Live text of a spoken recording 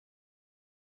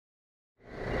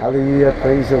Hallelujah.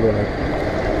 Praise the Lord.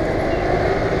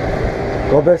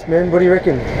 God bless, man. What do you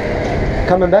reckon?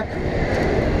 Coming back?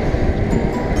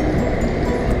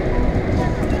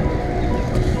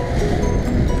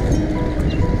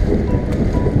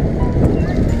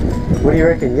 What do you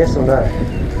reckon? Yes or no?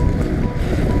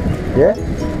 Yeah?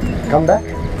 Come back?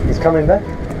 He's coming back?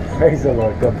 Praise the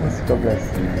Lord. God bless. God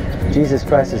bless. Jesus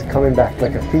Christ is coming back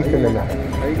like a thief in the night.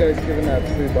 Are you guys giving out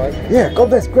free Bibles? Yeah, God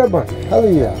bless. Grab one.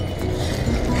 Hallelujah.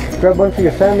 Grab one for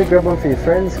your family. Grab one for your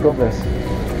friends. God bless.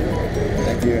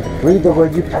 Thank you. Read the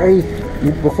word. You pray.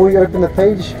 Before you open the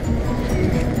page,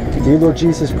 dear Lord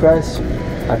Jesus Christ,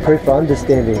 I pray for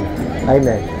understanding.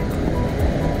 Amen.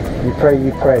 You pray.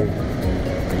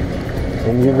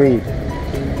 And you read.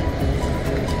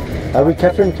 Are we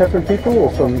Katheriene people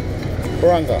or from?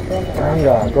 Baranga.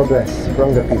 Baranga. God bless.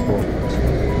 Baranga people.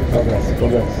 God bless. God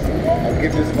bless. I'll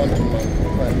give this one to my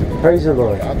friend. Praise the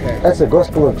Lord. Okay. That's the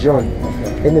Gospel of John.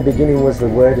 Okay. In the beginning was the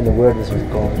Word, and the Word was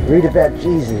with God. Read about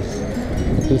Jesus.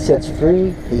 He sets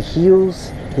free, He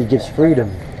heals, He gives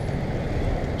freedom.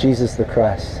 Jesus the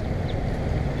Christ.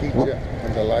 Teacher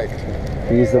and the light.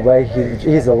 He is the way, He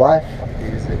is the life.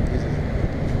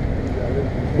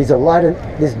 He's a light in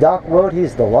this dark world. He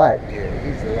is the light. Yeah,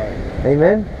 He's the light.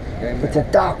 Amen? Amen. It's a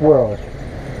dark world.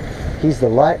 He's the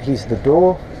light, He's the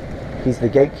door, He's the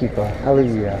gatekeeper.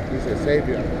 Hallelujah. He's a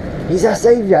Savior. He's our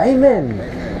Savior. Amen.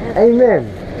 Amen.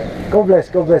 God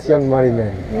bless young mighty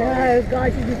men. No,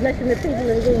 God should be blessing the people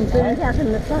that are getting burnt out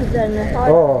in the front and the heart.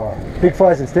 Oh, big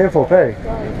fires in Stanford, hey?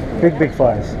 Big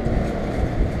fires.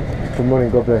 Good morning,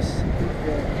 God bless.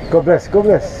 God bless, God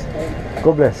bless.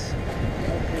 God bless.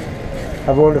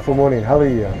 Have a wonderful morning.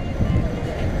 Hallelujah.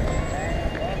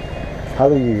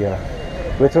 Hallelujah.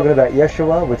 We're talking about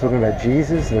Yeshua. We're talking about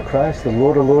Jesus, the Christ, the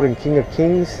Lord of Lords and King of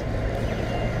Kings.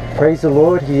 Praise the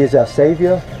Lord. He is our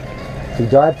Savior. He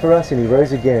died for us and He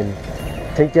rose again.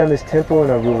 Take down this temple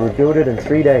and I will rebuild it in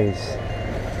 3 days.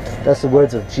 That's the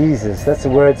words of Jesus. That's the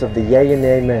words of the yea and the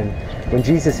amen. When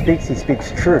Jesus speaks, He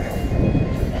speaks truth.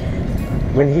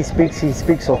 When He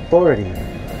speaks authority.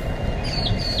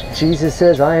 Jesus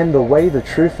says, I am the way, the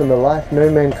truth, and the life. No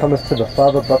man cometh to the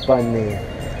Father but by me.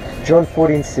 John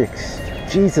 14:6.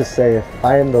 Jesus saith,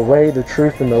 I am the way, the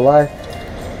truth, and the life.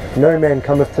 No man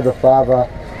cometh to the Father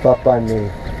but by me.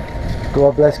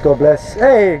 God bless, God bless.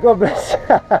 Hey, God bless.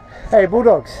 Hey,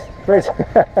 Bulldogs. Praise.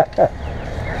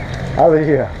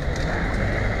 Hallelujah.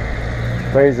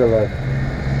 Praise the Lord.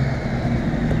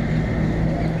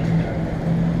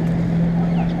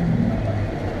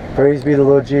 Praise be the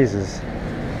Lord Jesus.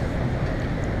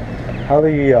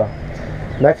 Hallelujah.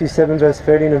 Matthew 7 verse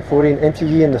 13 and 14. Enter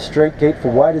ye in the straight gate, for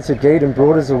wide is the gate, and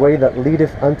broad is the way that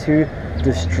leadeth unto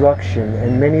destruction,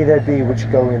 and many there be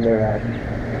which go in thereat.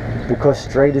 Because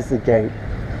straight is the gate,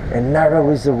 and narrow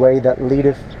is the way that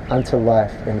leadeth unto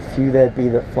life, and few there be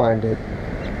that find it.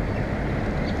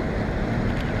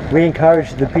 We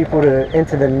encourage the people to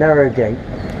enter the narrow gate.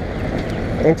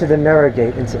 Enter the narrow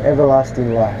gate into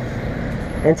everlasting life.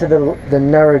 Enter the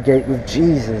narrow gate with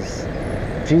Jesus.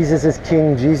 Jesus is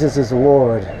King, Jesus is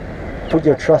Lord. Put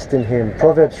your trust in Him.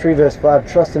 Proverbs 3 verse 5,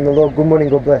 trust in the Lord. Good morning,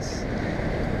 God bless.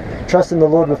 Trust in the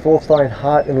Lord with all thine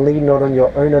heart, and lean not on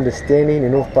your own understanding.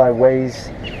 In all thy ways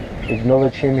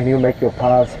acknowledge Him, and He'll make your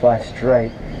paths lie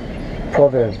straight.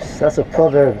 Proverbs, that's a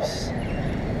Proverbs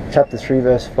chapter 3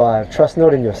 verse 5. Trust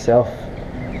not in yourself.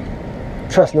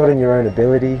 Trust not in your own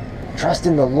ability. Trust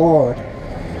in the Lord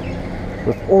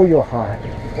with all your heart,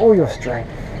 all your strength.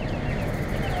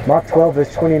 Mark 12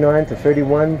 verse 29 to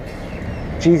 31.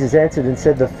 Jesus answered and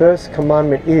said, the first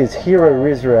commandment is, Hear, O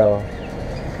Israel,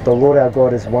 the Lord our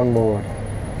God is one Lord.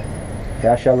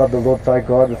 Thou shalt love the Lord thy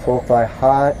God with all thy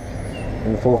heart,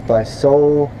 and with all thy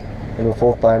soul, and with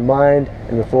all thy mind,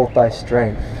 and with all thy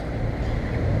strength.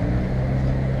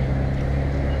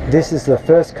 This is the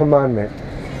first commandment.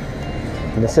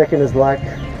 And the second is like,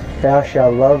 thou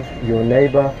shalt love your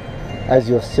neighbor as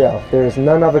yourself. There is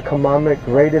none other commandment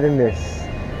greater than this.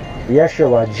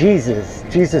 Yeshua,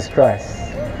 Jesus Christ.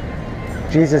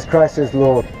 Jesus Christ is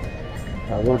Lord.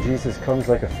 Our Lord Jesus comes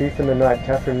like a thief in the night.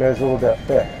 Katheriene knows all about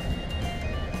theft.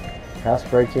 House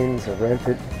break-ins are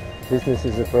rampant.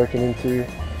 Businesses are broken into.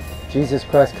 Jesus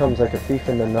Christ comes like a thief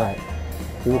in the night.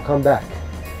 He will come back.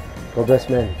 God bless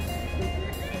men.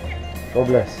 God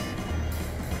bless.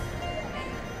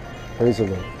 Praise the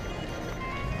Lord.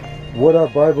 What our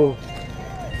Bible.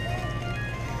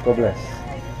 God bless.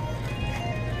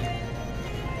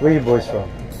 Where are you boys from?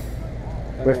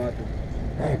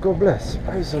 Hey, God bless.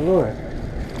 Praise the Lord.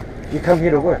 You come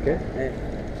here to work, eh? Yeah.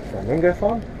 The mango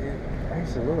farm? Yeah.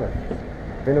 Praise the Lord.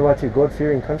 Been away to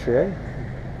God-fearing country, eh?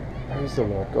 Praise the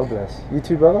Lord. God bless. You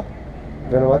too, brother?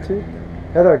 Vanuatu?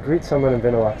 How do I greet someone in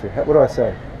Vanuatu? What do I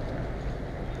say?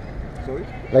 Sorry?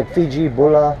 Like Fiji,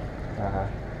 Bula,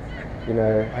 you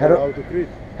know, How to greet?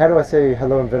 how do I say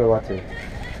hello in Vanuatu?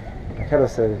 Like, how do I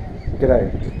say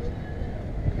g'day?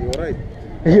 You're right.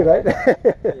 You right?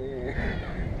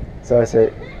 So I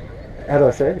say, how do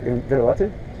I say it in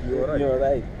Vanuatu? You're right. You're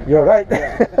right. You're right.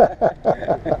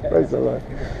 Praise the Lord.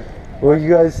 Well, you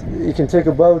guys, you can take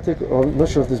a Bible, I'm not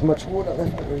sure if there's much water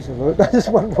left, but praise the Lord. There's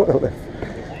one water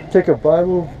left. Take a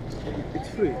Bible. It's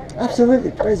free. Absolutely,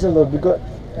 praise the Lord. We've got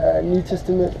New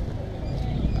Testament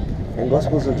and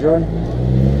Gospels of John.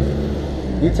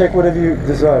 You take whatever you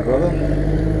desire, brother.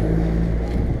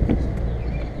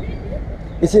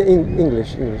 It's in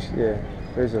English, yeah.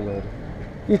 Praise the Lord.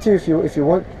 You too, if you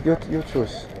want, your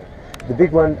choice. The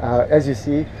big one, as you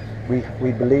see,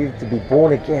 we believe to be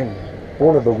born again,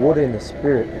 born of the water and the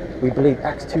Spirit. We believe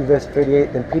Acts 2 verse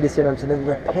 38. Then Peter said unto them,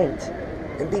 repent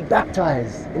and be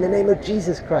baptized in the name of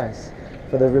Jesus Christ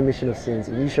for the remission of sins,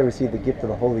 and you shall receive the gift of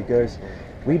the Holy Ghost.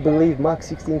 We believe Mark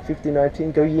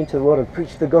 16:15-19, go ye into the world and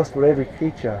preach the gospel to every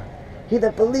creature. He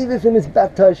that believeth and is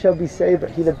baptized shall be saved, but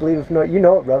he that believeth not, you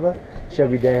know it, brother, shall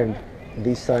be damned. And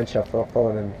these signs shall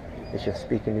follow them. They shall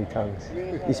speak in new tongues.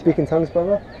 You speak in tongues,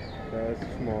 brother?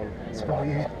 Small. Small.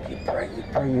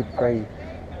 You pray.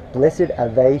 Blessed are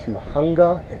they who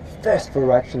hunger and thirst for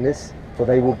righteousness, for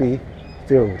they will be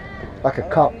filled. Like a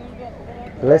cup.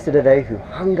 Blessed are they who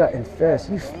hunger and thirst.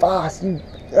 You fast.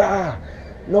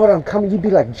 Lord, I'm coming. You be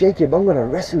like Jacob. I'm going to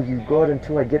wrestle you, God,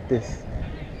 until I get this.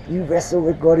 You wrestle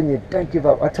with God and you don't give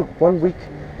up. I took 1 week.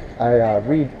 I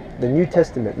read the New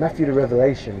Testament, Matthew to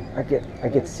Revelation. I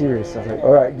get serious. I was like,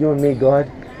 all right, you and me,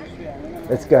 God,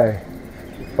 let's go.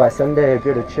 By Sunday, I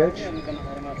go to church and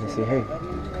they say, hey,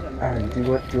 Aaron, do you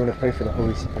want to pray for the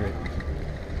Holy Spirit?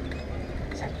 I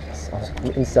was like, yes. I was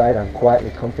inside. I'm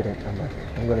quietly confident. I'm like,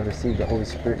 I'm going to receive the Holy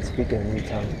Spirit and speak in a new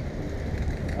tongue.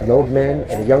 An old man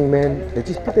and a young man, they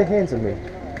just put their hands on me,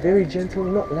 very gentle,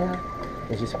 not loud.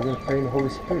 They just want to pray in the Holy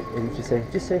Spirit, and you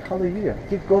just say hallelujah.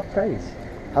 Give God praise.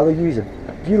 Hallelujah is a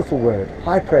beautiful word.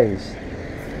 High praise.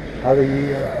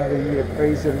 Hallelujah, hallelujah.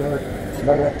 Praise the Lord.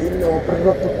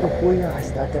 I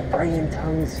started praying in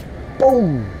tongues.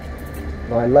 Boom!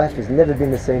 My life has never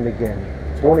been the same again.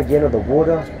 Born again of the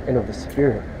water and of the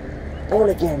Spirit. Born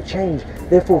again, changed.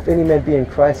 Therefore, if any man be in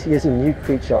Christ, he is a new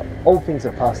creature. All things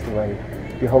are passed away.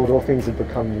 Behold, all things have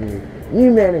become new.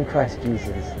 New man in Christ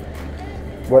Jesus.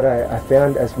 What I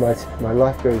found as my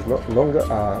life goes longer,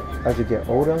 as I get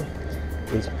older,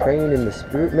 is praying in the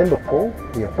Spirit. Remember Paul,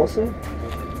 the apostle?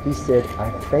 He said, I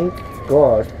thank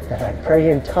God that I pray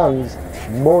in tongues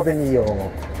more than ye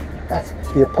all. That's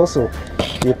the apostle.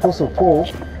 The apostle Paul,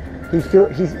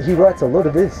 he writes a lot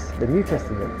of this, the New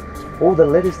Testament. All the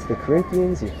letters to the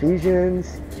Corinthians,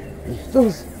 Ephesians, he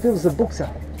fills the books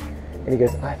up. And he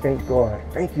goes, I thank God,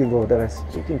 thank you, Lord, that I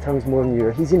speak in tongues more than you.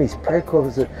 He's in his prayer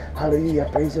closet, hallelujah,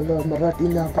 praise the Lord,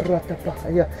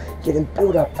 getting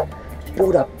built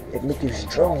up, it makes you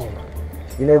strong.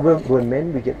 You know, we're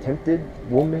men, we get tempted,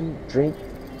 women, drink,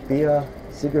 beer,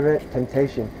 cigarette,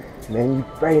 temptation. Man, you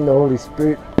pray in the Holy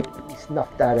Spirit, you snuff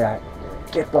that out.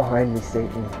 Get behind me,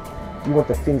 Satan. You want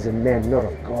the things of man, not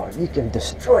of God. You can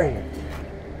destroy him.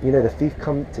 You know, the thief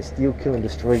come to steal, kill, and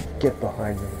destroy. Get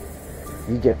behind me.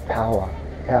 You get power.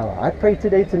 I pray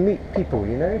today to meet people,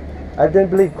 you know. I don't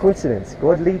believe coincidence.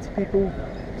 God leads people.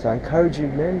 So I encourage you,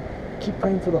 man, keep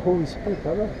praying for the Holy Spirit,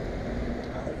 brother.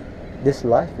 This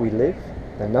life we live,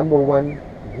 the number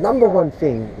one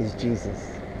thing is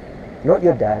Jesus. Not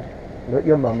your dad, not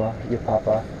your mama, your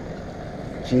papa.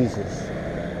 Jesus.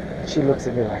 She looks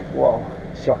at me like, whoa,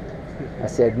 shocked. I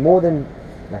said, more than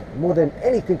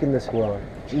anything in this world,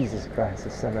 Jesus Christ,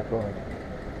 the Son of God.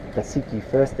 But seek ye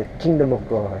first the kingdom of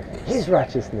God, His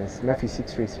righteousness, Matthew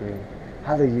 6:33.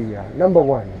 Hallelujah. Number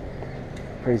one.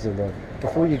 Praise the Lord.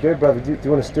 Before you go, brother, do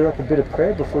you want to stir up a bit of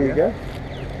prayer before you go?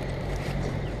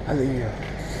 Hallelujah.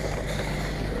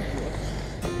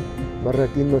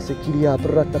 Maratino sekiria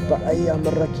brata pa aya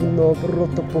marakino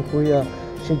broto pohoya.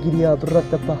 Shekiria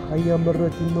brata pa aya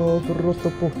maratino broto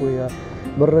pohoya.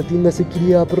 Maratina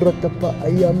sekiria brata pa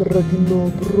aya maratino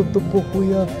broto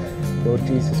pohoya. Lord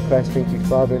Jesus Christ, thank you,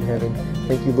 Father in heaven.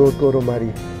 Thank you, Lord God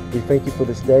Almighty. We thank you for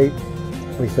this day.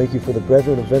 We thank you for the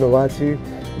brethren of Vanuatu.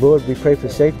 Lord, we pray for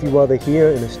safety while they're here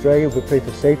in Australia. We pray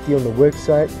for safety on the work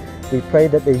site. We pray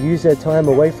that they use their time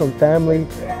away from family,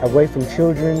 away from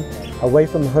children, away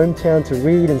from hometown to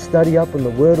read and study up on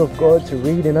the Word of God, to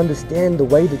read and understand the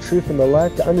way, the truth, and the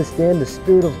life, to understand the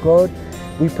Spirit of God.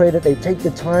 We pray that they take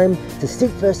the time to seek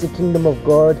first the kingdom of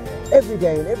God every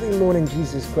day and every morning,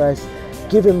 Jesus Christ.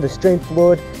 Give him the strength,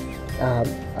 Lord.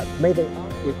 May they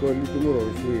We call you tomorrow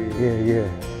if we Yeah.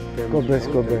 can. God bless,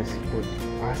 God Okay. bless.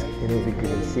 Ask and it will be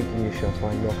given. Seek and you shall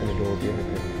find. Knock and the door will be open.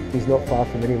 He's not far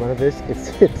from any one of us.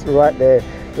 It's right there.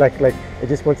 Like it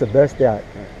just wants to burst out.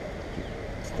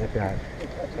 Step out.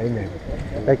 Amen.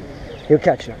 Like he'll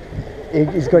catch you.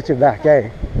 He's got your back, eh?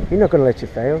 He's not gonna let you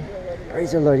fail.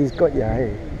 Praise the Lord, he's got you, eh?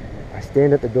 I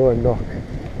stand at the door and knock.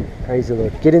 Praise the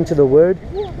Lord. Get into the word.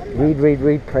 Read,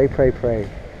 pray.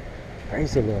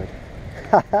 Praise the Lord.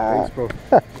 Thanks, bro.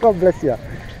 God bless you.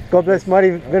 God bless,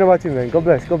 mighty Benawatu, man. God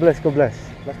bless.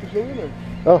 Plastic blue, man.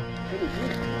 Oh.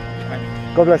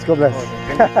 God bless. God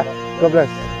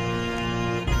bless.